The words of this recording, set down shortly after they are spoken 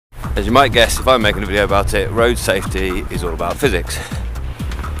As you might guess, if I'm making a video about it, road safety is all about physics.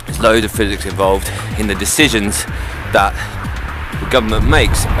 There's loads of physics involved in the decisions that the government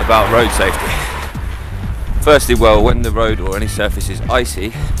makes about road safety. Firstly, well, when the road or any surface is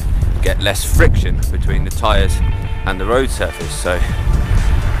icy, you get less friction between the tyres and the road surface. So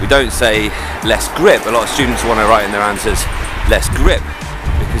we don't say less grip. A lot of students want to write in their answers less grip,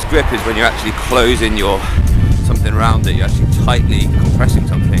 because grip is when you're actually closing something around it, you're actually tightly compressing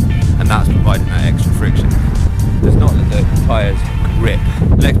something, and that's providing that extra friction. It's not that the tyres grip.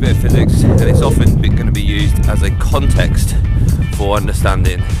 The next bit of physics, and it's often going to be used as a context for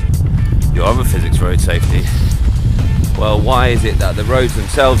understanding your other physics, road safety. Well, why is it that the roads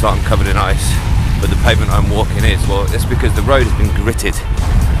themselves aren't covered in ice, but the pavement I'm walking is? Well, it's because the road has been gritted.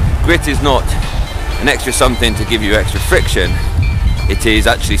 Grit is not an extra something to give you extra friction. It is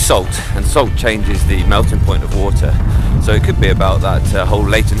actually salt, and salt changes the melting point of water. So it could be about that whole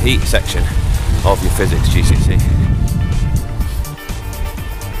latent heat section of your physics GCSE.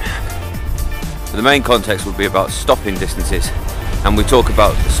 So the main context would be about stopping distances, and we talk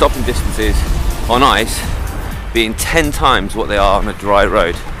about stopping distances on ice being 10 times what they are on a dry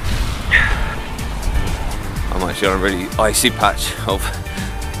road. I'm actually on a really icy patch of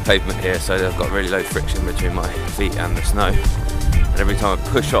pavement here, so I've got really low friction between my feet and the snow. And every time I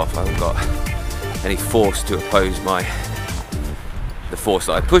push off, I haven't got any force to oppose the force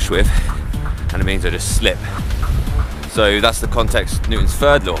that I push with, and it means I just slip. So that's the context, Newton's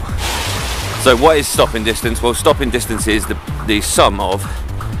third law. So what is stopping distance? Well, stopping distance is the sum of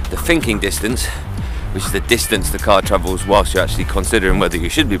the thinking distance, which is the distance the car travels whilst you're actually considering whether you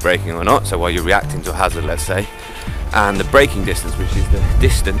should be braking or not, so while you're reacting to a hazard, let's say, and the braking distance, which is the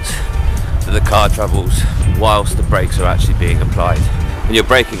distance that the car travels whilst the brakes are actually being applied. When you're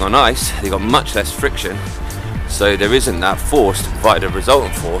braking on ice, you've got much less friction, so there isn't that force to provide a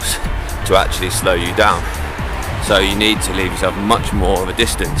resultant force to actually slow you down. So you need to leave yourself much more of a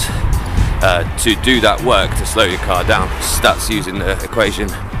distance to do that work to slow your car down. That's using the equation,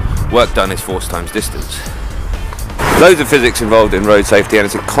 work done is force times distance. Loads of physics involved in road safety, and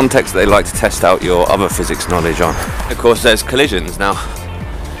it's a context that they like to test out your other physics knowledge on. Of course, there's collisions. Now,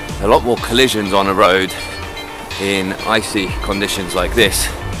 a lot more collisions on a road in icy conditions like this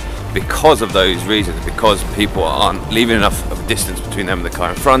because of those reasons, because people aren't leaving enough of a distance between them and the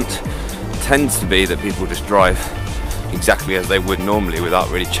car in front. It tends to be that people just drive exactly as they would normally without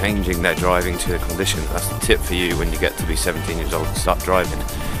really changing their driving to the conditions. That's the tip for you when you get to be 17 years old and start driving.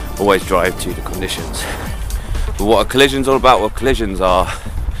 Always drive to the conditions. But what are collisions all about? Well, collisions are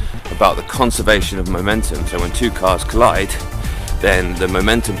about the conservation of momentum. So when two cars collide, then the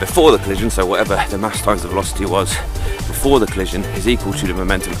momentum before the collision, so whatever the mass times the velocity was before the collision, is equal to the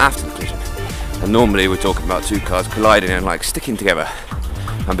momentum after the collision. And normally we're talking about two cars colliding and like sticking together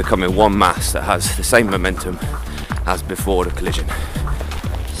and becoming one mass that has the same momentum as before the collision.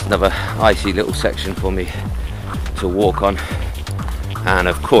 It's another icy little section for me to walk on. And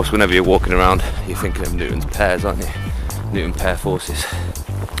of course, whenever you're walking around, you're thinking of Newton's pairs, aren't you? Newton pair forces.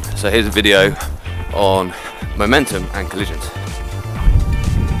 So here's a video on momentum and collisions.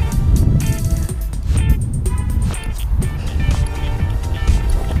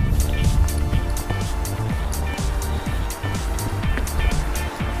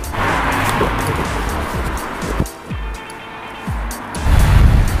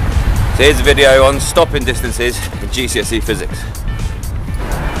 So here's a video on stopping distances in GCSE physics.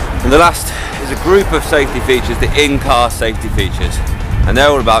 And the last is a group of safety features, the in-car safety features, and they're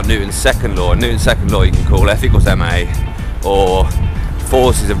all about Newton's second law. And Newton's second law you can call F equals ma, or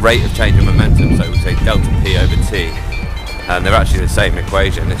force is a rate of change in momentum, so we say delta P over T, and they're actually the same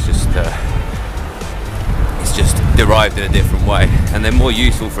equation. It's just derived in a different way, and they're more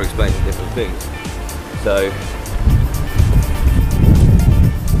useful for explaining different things. So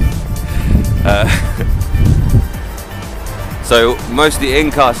most of the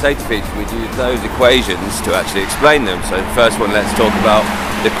in-car safety features, we use those equations to actually explain them. So the first one, let's talk about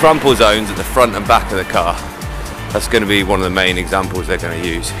the crumple zones at the front and back of the car. That's going to be one of the main examples they're going to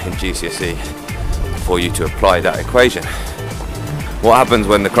use in GCSE for you to apply that equation. What happens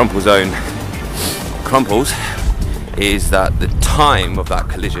when the crumple zone crumples is that the time of that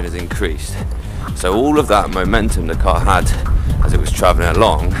collision is increased. So all of that momentum the car had as it was travelling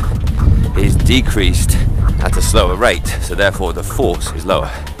along is decreased at a slower rate, so therefore the force is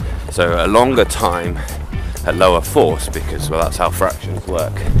lower. So a longer time at lower force, because, well, that's how fractions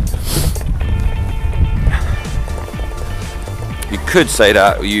work. You could say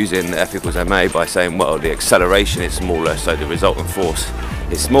that using F equals ma by saying, well, the acceleration is smaller, so the resultant force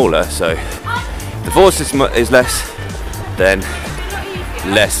is smaller. So the force is less, then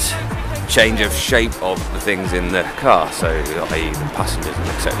less change of shape of the things in the car, so i.e. the passengers and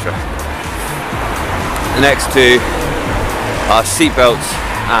etc. The next two are seat belts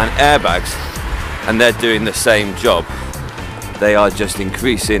and airbags, and they're doing the same job. They are just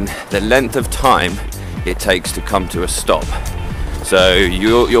increasing the length of time it takes to come to a stop. So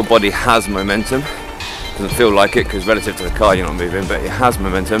your body has momentum. Doesn't feel like it because relative to the car you're not moving, but it has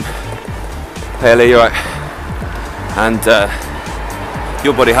momentum. Hey Ellie, you're right. And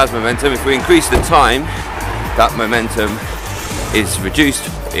your body has momentum. If we increase the time that momentum is reduced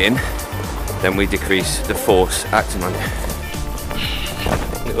in, then we decrease the force acting on you.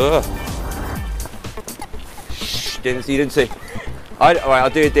 Ugh. You didn't see. Alright, I'll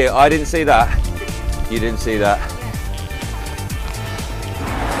do a deal. I didn't see that. You didn't see that.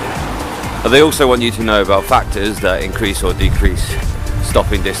 But they also want you to know about factors that increase or decrease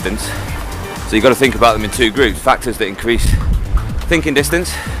stopping distance. So you've got to think about them in two groups. Factors that increase thinking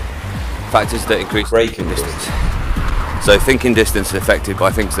distance, factors that increase braking distance. So thinking distance is affected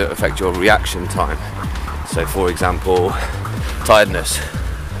by things that affect your reaction time. So for example, tiredness,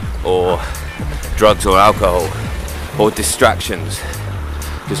 or drugs or alcohol, or distractions.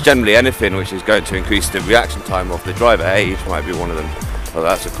 Because generally anything which is going to increase the reaction time of the driver, age might be one of them. Well,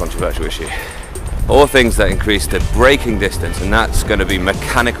 that's a controversial issue. Or things that increase the braking distance, and that's going to be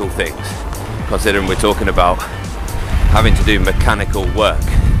mechanical things, considering we're talking about having to do mechanical work.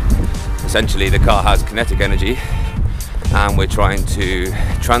 Essentially the car has kinetic energy and we're trying to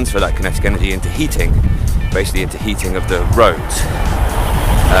transfer that kinetic energy into heating, basically into heating of the roads.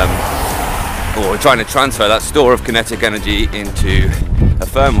 Or we're trying to transfer that store of kinetic energy into a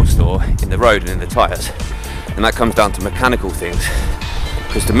thermal store in the road and in the tyres. And that comes down to mechanical things.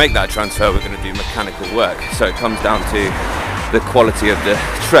 Because to make that transfer we're going to do mechanical work. So it comes down to the quality of the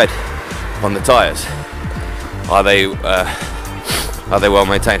tread on the tyres. Are they well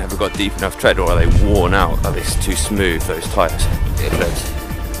maintained? Have we got deep enough tread, or are they worn out? Are they too smooth, those tyres?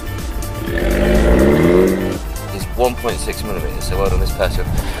 It's 1.6 millimeters, so well done this person.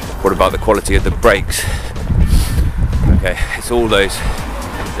 What about the quality of the brakes? Okay, it's all those,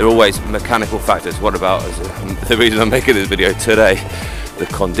 they're always mechanical factors. What about, the reason I'm making this video today, the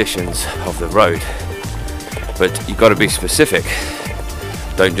conditions of the road. But you've got to be specific.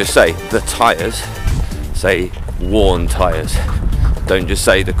 Don't just say the tyres, say worn tyres. Don't just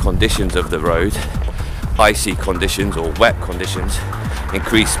say the conditions of the road. Icy conditions or wet conditions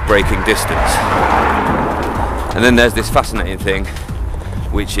increase braking distance. And then there's this fascinating thing,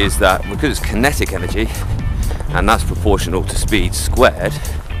 which is that because it's kinetic energy and that's proportional to speed squared,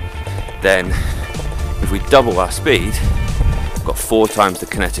 then if we double our speed, we've got 4 times the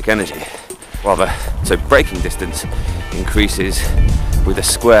kinetic energy. So braking distance increases with the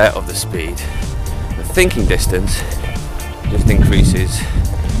square of the speed. The thinking distance just increases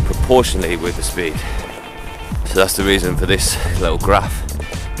proportionally with the speed. So that's the reason for this little graph.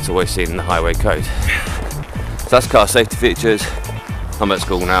 It's always seen in the highway code. So that's car safety features. I'm at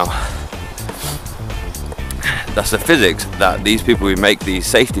school now. That's the physics that these people who make these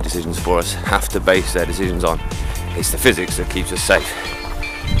safety decisions for us have to base their decisions on. It's the physics that keeps us safe.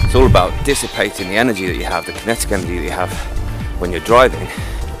 It's all about dissipating the energy that you have, the kinetic energy that you have when you're driving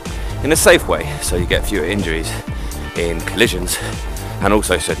in a safe way, so you get fewer injuries in collisions, and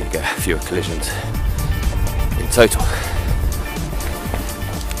also so you get fewer collisions in total.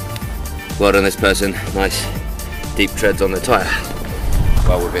 Well done this person, nice deep treads on the tyre,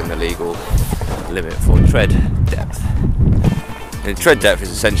 well within the legal limit for tread depth. And tread depth is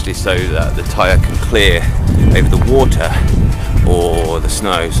essentially so that the tyre can clear over the water or the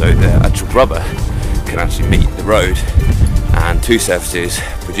snow, so the actual rubber can actually meet the road, and two surfaces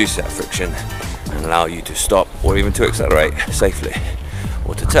produce that friction and allow you to stop or even to accelerate safely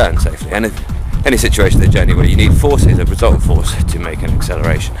or to turn safely. And any situation in the journey where you need forces, a resultant force, to make an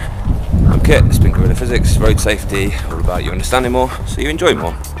acceleration. I'm Kit, it's been Gorilla Physics, road safety, all about you understanding more so you enjoy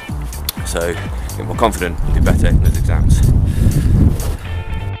more. So get more confident, do better in those exams.